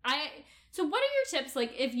 so what are your tips,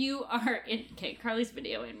 like, if you are in, okay, Carly's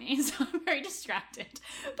videoing me, so I'm very distracted,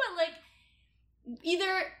 but like,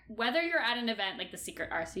 either whether you're at an event like the Secret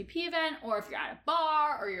RSVP event, or if you're at a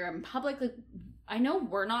bar or you're in public, like I know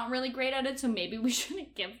we're not really great at it, so maybe we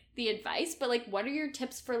shouldn't give the advice, but like what are your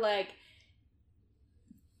tips for like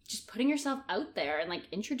just putting yourself out there and like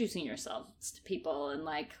introducing yourselves to people and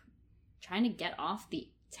like trying to get off the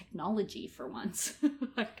technology for once?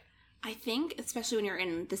 Like, I think, especially when you're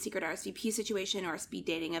in the Secret RSVP situation or a speed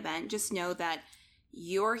dating event, just know that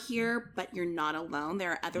you're here, but you're not alone.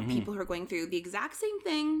 There are other people who are going through the exact same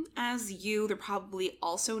thing as you. They're probably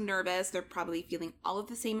also nervous. They're probably feeling all of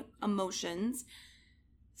the same emotions.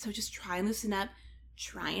 So just try and loosen up.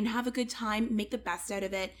 Try and have a good time. Make the best out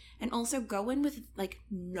of it. And also go in with, like,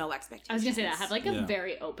 no expectations. I was going to say that. Have, like, a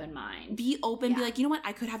very open mind. Be open. Be like, you know what?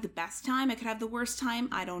 I could have the best time. I could have the worst time.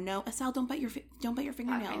 I don't know. Estelle, don't bite your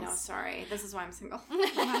fingernails. I know, sorry. This is why I'm single.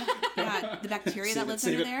 Yeah, the bacteria that lives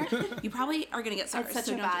under there. You probably are going to get SARS. It's such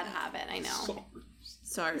a bad habit, I know.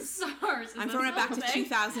 SARS. I'm throwing it back to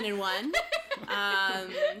 2001.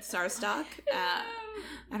 SARS stock.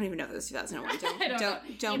 I don't even know if it was 2001.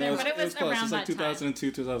 Don't. Either, but it was close. around It's like that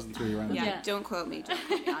 2002, 2003, around. Yeah, don't quote me. Don't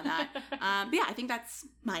quote me on that. But yeah, I think that's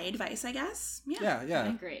my advice, I guess. Yeah. I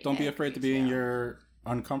agree. Don't be afraid to be in your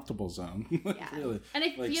uncomfortable zone. Yeah. Really. And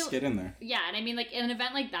I like, feel, get in there. Yeah, and I mean, like, in an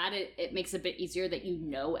event like that, it makes it a bit easier that you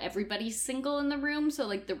know everybody's single in the room, so,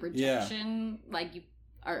 like, the rejection, like, you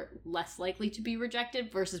are less likely to be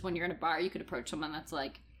rejected, versus when you're in a bar, you could approach someone that's,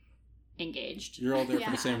 like, engaged. You're all there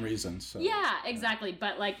for the same reasons. So. Yeah, exactly.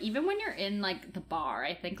 But, like, even when you're in, like, the bar,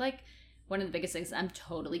 I think, like, one of the biggest things I'm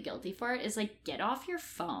totally guilty for it is, like, get off your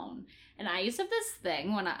phone. And I used to have this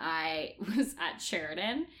thing when I was at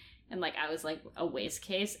Sheridan, and, like, I was, like, a waste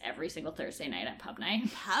case every single Thursday night at pub night.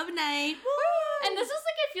 Pub night. And this was,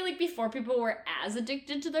 like, I feel like before people were as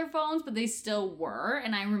addicted to their phones, but they still were.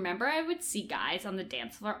 And I remember I would see guys on the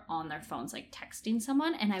dance floor on their phones, like, texting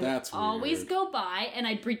someone. And I would always weird. go by and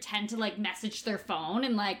I'd pretend to, like, message their phone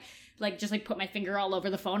and, like, just, like, put my finger all over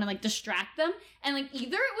the phone and, like, distract them. And, like,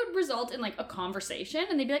 either it would result in, like, a conversation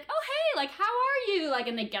and they'd be like, oh, hey, like, how are you? Like,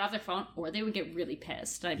 and they'd get off their phone, or they would get really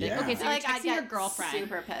pissed. And I'd be like, okay, so you're texting your girlfriend.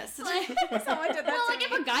 Super pissed. Like, Someone did that well, to like, me.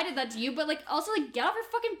 if a guy did that to you, but, like, also, like, get off your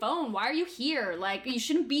fucking phone. Why are you here? Like, you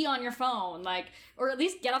shouldn't be on your phone. Like, or at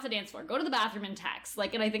least get off the dance floor. Go to the bathroom and text.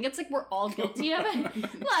 Like, and I think it's, like, we're all guilty of it.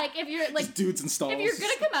 Like, if you're, like... Just dudes and stalls. If you're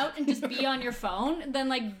gonna come out and just be on your phone, then,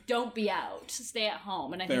 like, don't be out. Stay at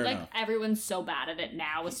home. And I Fair think, enough. like, everyone's so bad at it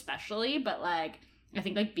now, especially. But, like, I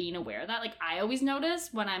think, like, being aware of that. Like, I always notice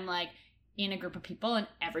when I'm, like, in a group of people and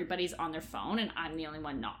everybody's on their phone and I'm the only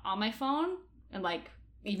one not on my phone. And, like,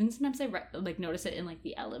 even sometimes I, like, notice it in, like,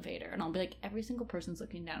 the elevator. And I'll be like, every single person's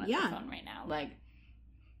looking down at their phone right now. Like...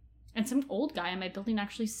 And some old guy in my building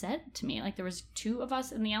actually said to me, like, there was two of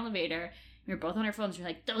us in the elevator. We were both on our phones. You're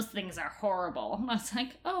like, those things are horrible. And I was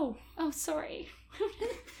like, oh, sorry.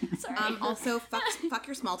 Sorry. Also, fuck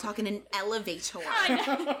your small talk in an elevator. Okay,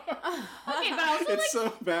 but also, like, it's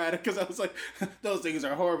so bad because I was like, those things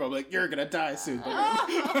are horrible. I'm like, you're gonna die soon. yeah,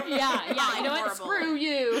 you know what? Horrible. Screw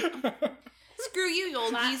you. Screw you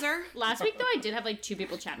old geezer. Last week, though, I did have, like, two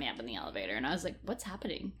people chat me up in the elevator, and I was like, what's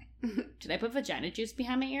happening? Did I put vagina juice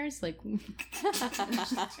behind my ears? Like...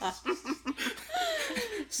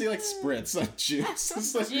 See, like, spritz, like juice.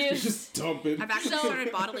 It's like, you Juice. just dump it. I've actually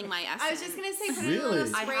started bottling my essence. I was just gonna say, put it in a Really? little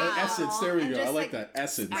spray I have. bottle Essence, there we and go. I just, like that.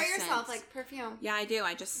 Essence. Spray yourself Essence. like perfume. Yeah, I do.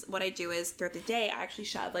 What I do is throughout the day, I actually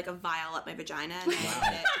shove like a vial up my vagina and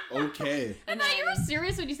I it. Okay. I thought you were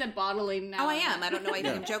serious when you said bottling now. Oh, I am. I don't know why you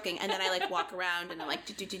think Yeah. I'm joking. And then I like walk around and I like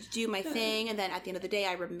do my thing. And then at the end of the day,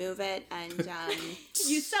 I remove it and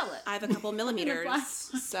You sell it. I have a couple millimeters.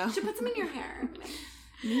 So You should put some in your hair.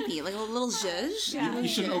 maybe like a little zhuzh. Yeah. You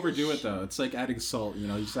shouldn't overdo it though. It's like adding salt. You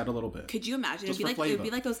know, you just add a little bit. Could you imagine? Just It'd be for like it would flavor. be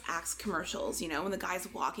like those Axe commercials, you know, when the guy's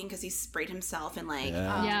walking because he sprayed himself and like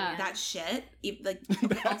Yeah. Yeah. that shit. Like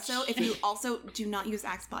also, if you also do not use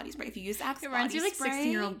Axe body spray, if you use Axe It reminds body you like spray,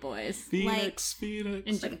 16-year-old boys. Phoenix,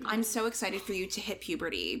 Phoenix. like, I'm so excited for you to hit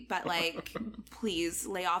puberty, but like, please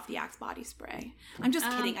lay off the Axe body spray. I'm just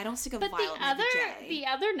kidding. I don't stick a But vial in my vajay. the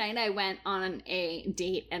other night I went on a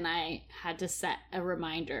date and I had to set a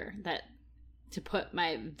reminder to put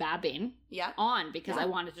my vabbing Yeah. on because I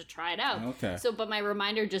wanted to try it out. Okay. So, but my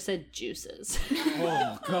reminder just said juices.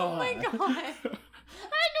 Oh god. Oh my god.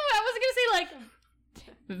 I know. I was gonna say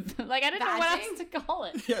like I didn't know what else to call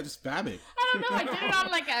it. Yeah, just babbing. I don't know. I did it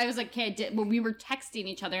on like I was like, okay, when we were texting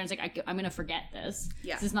each other, and it's like I'm gonna forget this.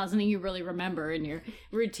 Yeah. This is not something you really remember in your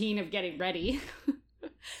routine of getting ready.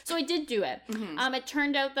 So I did do it. Mm-hmm. It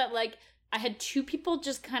turned out that like I had two people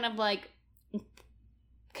just kind of like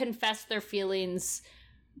confess their feelings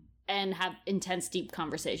and have intense, deep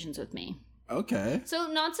conversations with me. Okay. So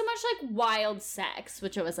not so much like wild sex,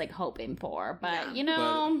 which I was like hoping for, but Yeah. you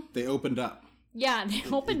know, But they opened up. yeah, they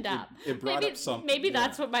opened up. It brought maybe, up something. Maybe yeah.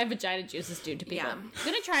 that's what my vagina juices do to people. Yeah. I'm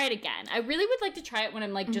gonna try it again. I really would like to try it when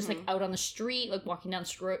I'm like just like out on the street, like walking down the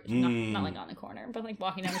street, not like on the corner, but like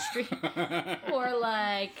walking down the street, or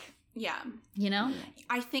like, Yeah. you know,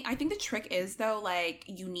 I think the trick is though, like,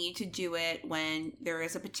 you need to do it when there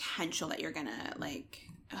is a potential that you're gonna like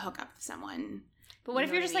hook up with someone. but what You if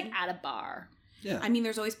know you're what just I like mean? at a bar? Yeah. I mean,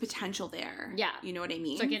 there's always potential there. Yeah. You know what I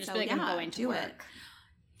mean? So I can't just be like, I'm going to do work. it.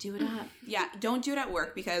 Do it up. Yeah, don't do it at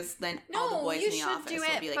work because then all the No, boys you in the should office do will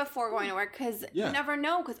it be like, before going to work because Yeah. you never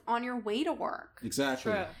know. Because on your way to work,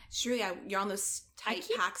 Exactly. sure, yeah, you're on those tight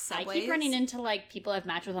packed I subways. keep running into like people I've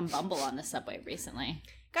matched with on Bumble on the subway recently.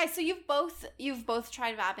 guys. So you've both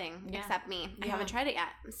tried vabbing Yeah. except me. I Yeah. haven't tried it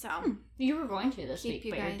yet. So You were going to this Keep week,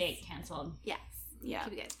 you but your guys- date canceled. yes, Yeah.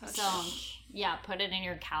 keep you guys posted. So yeah, put it in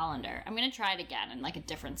your calendar. I'm gonna try it again in like a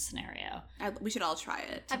different scenario. We should all try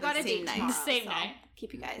it. I've got a date night. tomorrow. Same so night.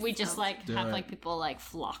 Keep you guys. We just like Do have it. like people like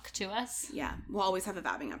flock to us. Yeah, we'll always have a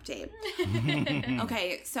vabbing update.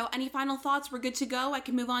 Okay, so any final thoughts? We're good to go. I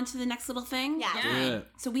can move on to the next little thing. Yeah. Yeah.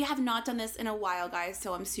 So we have not done this in a while, guys.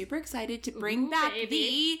 So I'm super excited to bring Ooh, back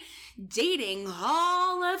baby. the Dating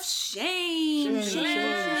Hall of Shame. Shame, shame,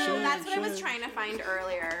 That's what I was shame. trying to find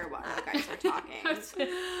earlier while you guys were talking.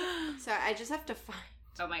 So I just have to find.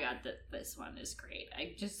 Oh my god, this one is great.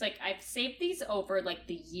 I just like I've saved these over like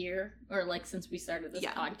the year or like since we started this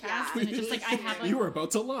Yeah. podcast, Yeah. and it's just like I have like You were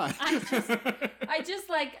about to lie. I just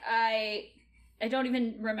like I don't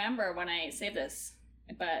even remember when I saved this,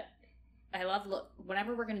 but I love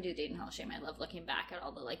whenever we're gonna do Dating Hall of Shame. I love looking back at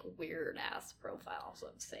all the like weird ass profiles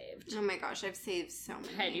I've saved. Oh my gosh, I've saved so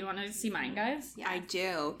many. Hey, do you want to see mine, guys? Yeah. I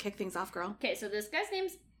do. Kick things off, girl. Okay, so this guy's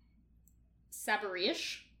name's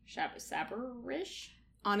Sabarish. Sabarish.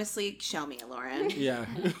 Honestly, show me, Lauren. yeah.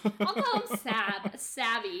 I'll call him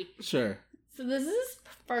Savvy. Sure. So this is his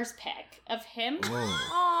first pic of him.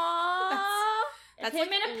 Aww. That's him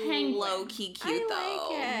like and a penguin. low key cute I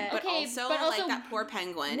though. like it. But, Okay, also, but also, like that poor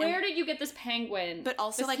penguin. Where did you get this penguin? But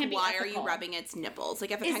also, This like, can't be why are ethical. you rubbing its nipples?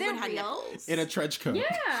 Like, if a Is penguin it had real? nipples. In a trench coat. Yeah,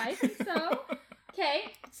 I think so.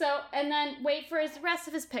 Okay, so and then wait for his rest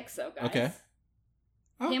of his pics, though, guys. Okay.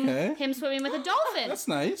 Okay. Him swimming with a dolphin. That's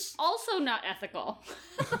nice. Also not ethical.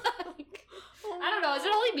 I don't know. Is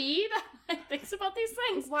it only me that like, thinks about these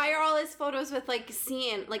things? Why are all his photos with like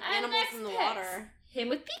seeing like And animals next in the pics. water? Him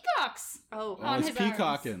with peacocks. Oh, Oh, on it's his arms.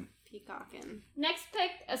 peacocking. peacocking. Next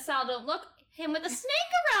pic, a Sal don't look. Him with a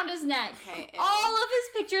snake around his neck. Okay. All of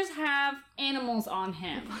his pictures have animals on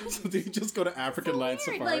him. So did he just go to African Lion Weird.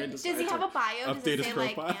 Safari Like, and does decide he have to a bio? Does update it his say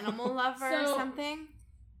like profile? animal lover So- or something?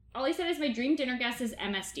 All he said is my dream dinner guest is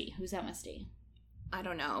MSD. Who's MSD? I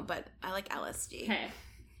don't know, but I like LSD. Okay.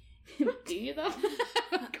 Do you though?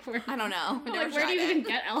 Where, I don't know. I've never like, where do tried you it. even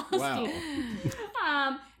get LSD?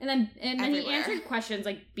 Wow. And then he Everywhere. answered questions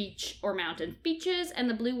like beach or mountains. Beaches and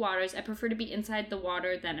the blue waters. I prefer to be inside the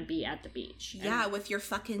water than be at the beach. Yeah, with your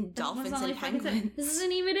fucking That was dolphins all and I fucking said. penguins. This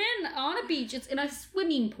isn't even on a beach. It's in a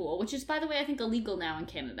swimming pool, which is, by the way, I think illegal now in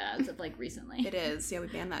Canada as of like recently. It is. Yeah, we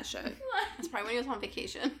banned that shit. It's probably when he was on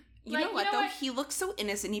vacation. You Like, know what, you know though? what? He looks so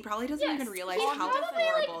innocent. He probably doesn't Yes, even realize he's how probably,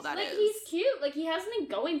 horrible that like, is. he's cute. Like, he has something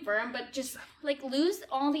going for him, but just, like, lose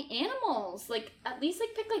all the animals. Like, at least, like,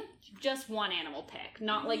 pick, like, just one animal pick,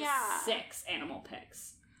 not, like, Yeah. 6 animal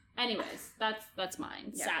picks. Anyways, that's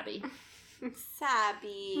mine. Yeah. Sabby.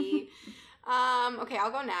 Sabby. Okay,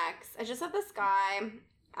 I'll go next. I just have this guy.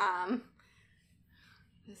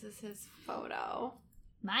 This is his photo.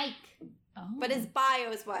 Mike. Oh. But his bio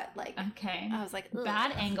is what? Like, Okay. I was like, ugh.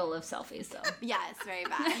 Bad angle of selfies, though. Yeah, it's very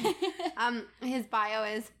bad. His bio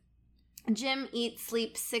is Jim, eat,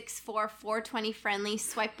 sleep, 6'4", 420 friendly.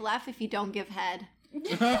 Swipe left if you don't give head.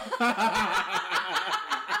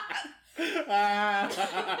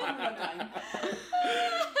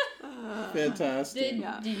 Fantastic.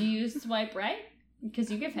 Did you swipe right?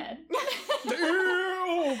 Because you give head.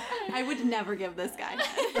 I would never give this guy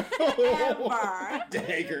head. Ever.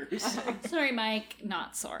 Daggers. Sorry, Mike.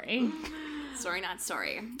 Not sorry. Sorry, not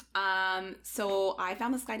sorry. So I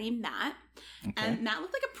found this guy named Matt, and Matt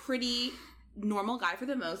looked like a pretty normal guy for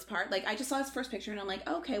the most part. Like, I just saw his first picture, and I'm like,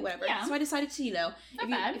 okay, whatever. Yeah. So I decided to, Not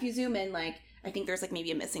bad. if you zoom in, like, I think there's like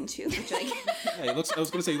maybe a missing tooth, which like Yeah, he looks. I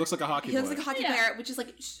was gonna say he looks like a hockey he boy. looks like a hockey Yeah. player, which is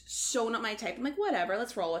like so not my type. I'm like, whatever,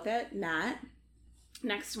 let's roll with it. Matt.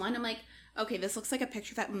 Next one, I'm like, okay, this looks like a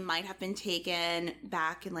picture that might have been taken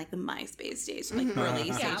back in like the MySpace days, so, like early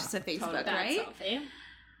Yeah. stages of Facebook, Bad right? selfie.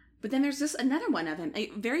 But then there's this another one of him,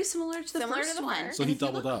 very similar to the Similar to first the one. first. So he And if you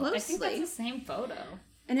doubled look up. closely, I think that's the same photo.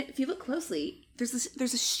 And if you look closely, there's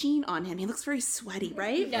a sheen on him. He looks very sweaty,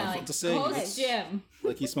 right? Yeah, about like to say, post gym.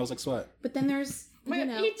 Like he smells like sweat. But then there's, They're all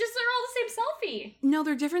the same selfie. no,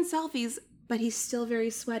 they're different selfies, but he's still very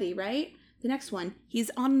sweaty, right? The next one, he's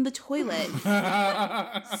on the toilet,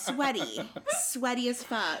 sweaty as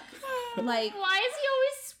fuck. Like, Why is he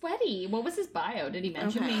always sweaty? What was his bio? Did he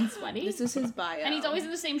mention being sweaty? this is his bio. And he's always in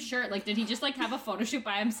the same shirt. Like, did he just like have a photo shoot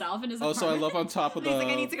by himself in his Oh, so I apartment? love on top of the, like,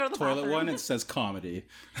 I need to go to the toilet bathroom. one, it says comedy.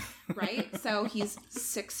 right? So he's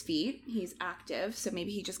 6 feet. He's active. So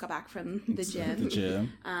maybe he just got back from the gym. The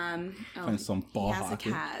gym. Oh, Playing some ball he has hockey.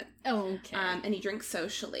 a cat. Okay. And he drinks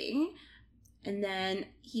socially. And then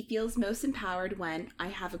he feels most empowered when I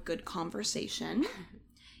have a good conversation.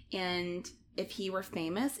 And if he were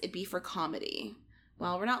famous, it'd be for comedy.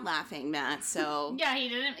 Well, we're not laughing, Matt, so... Yeah, he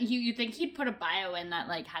didn't. You think he'd put a bio in that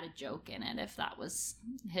like had a joke in it if that was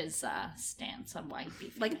his stance on why he'd be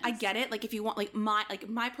famous. Like, I get it. Like, if you want,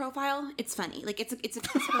 my profile, it's funny. Like, it's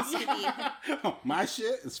supposed to be... My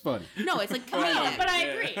shit is funny. No, it's like No, comedic. but I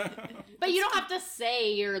agree. But you don't have to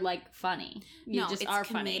say you're like funny. You just it's are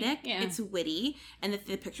comedic, funny. Yeah. it's witty, and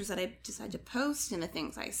the pictures that I decide to post and the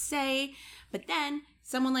things I say. But then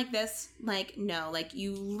someone like this, like, no, like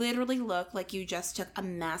you literally look like you just took a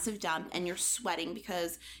massive dump and you're sweating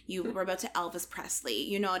because you were about to Elvis Presley.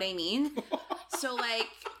 You know what I mean? So like,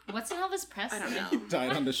 What's an Elvis Presley? I don't know.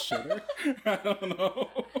 Died on the shitter. I don't know.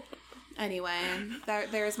 Anyway,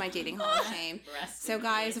 there's my dating hall of shame. Rest So in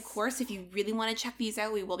guys, peace. of course, if you really want to check these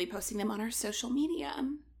out, we will be posting them on our social media.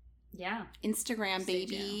 Yeah, Instagram, Stay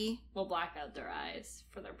baby. we'll black out their eyes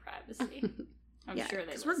for their privacy. I'm Yeah, sure they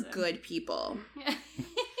because listen. we're good people. Yeah.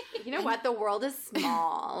 You know what? The world is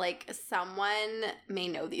small. Like, someone may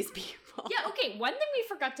know these people. Yeah, okay. One thing we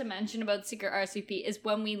forgot to mention about Secret RSVP is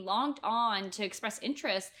when we logged on to express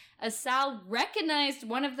interest, Sal recognized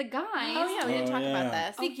one of the guys. Oh, yeah, we didn't Oh, talk yeah. about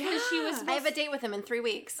this. Because she was I have a date with him in 3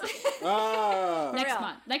 weeks. Ah. next real.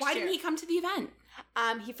 month. Next Why year. didn't he come to the event?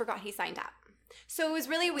 He forgot he signed up. So it was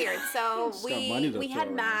really weird. So Just got money to we throw had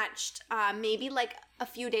around. matched maybe like a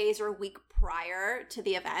few days or a week prior to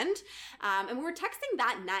the event. And we were texting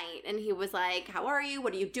that night and he was like, "How are you?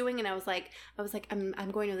 What are you doing?" And I was like,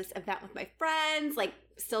 I'm going to this event with my friends. Like,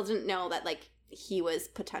 still didn't know that like he was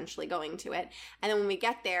potentially going to it. And then when we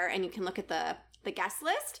get there and you can look at the guest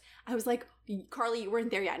list, I was like, "Carly, you weren't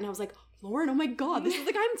there yet." And I was like, "Lauren, oh my God, this is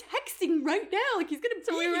the guy I'm texting right now. Like, he's gonna be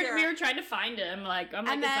So we here." were trying to find him. Like, I'm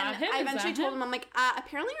like, And is then that him? I Is eventually that told him? him, I'm like,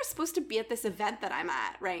 apparently you're supposed to be at this event that I'm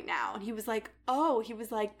at right now. And he was like, oh, he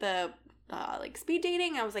was like the like speed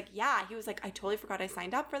dating. I was like, yeah. He was like, I totally forgot I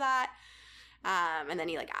signed up for that. And then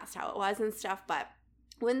he like asked how it was and stuff. But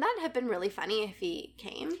wouldn't that have been really funny if he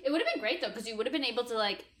came? It would have been great though, because you would have been able to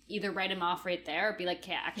like either write him off right there or be like,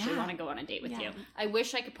 okay, I actually Yeah. want to go on a date with Yeah. you. I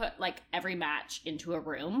wish I could put like every match into a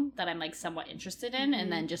room that I'm like somewhat interested in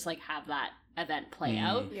and then just like have that event play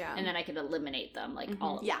out. Yeah. And then I could eliminate them like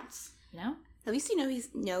all at Yeah. once. You know? At least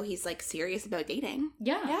he's like serious about dating.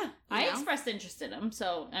 Yeah. Yeah. I You know? expressed interest in him,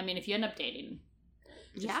 so I mean if you end up dating,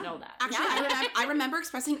 just Yeah. know that. Actually, Yeah. I remember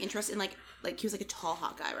expressing interest in like he was like a tall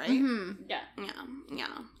hot guy, right? Mm-hmm. Yeah.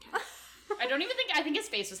 Yeah. I don't even think I think his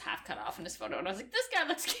face was half cut off in his photo and I was like, this guy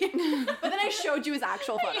looks cute. But then I showed you his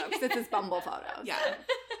actual photo because it's his Bumble photos. Yeah.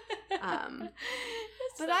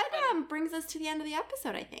 So that brings us to the end of the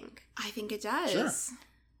episode, I think. I think it does.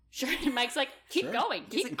 Sure. And Mike's like, keep Sure. going.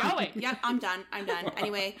 He's Keep like, going. Yep, I'm done.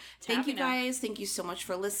 Anyway, thank you Tapping out. guys. Thank you so much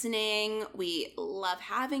for listening. We love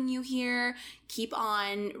having you here. Keep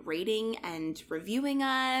on rating and reviewing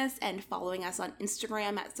us and following us on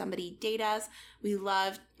Instagram at Somebody Date Us. We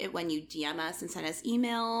love it when you DM us and send us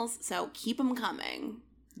emails. So keep them coming.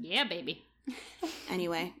 Yeah, baby.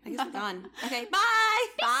 Anyway, I guess we're done. Okay, bye.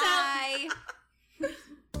 Bye.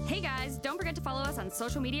 Hey guys, don't forget to follow us on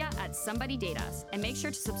social media at Somebody Date Us and make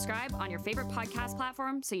sure to subscribe on your favorite podcast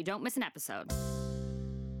platform so you don't miss an episode.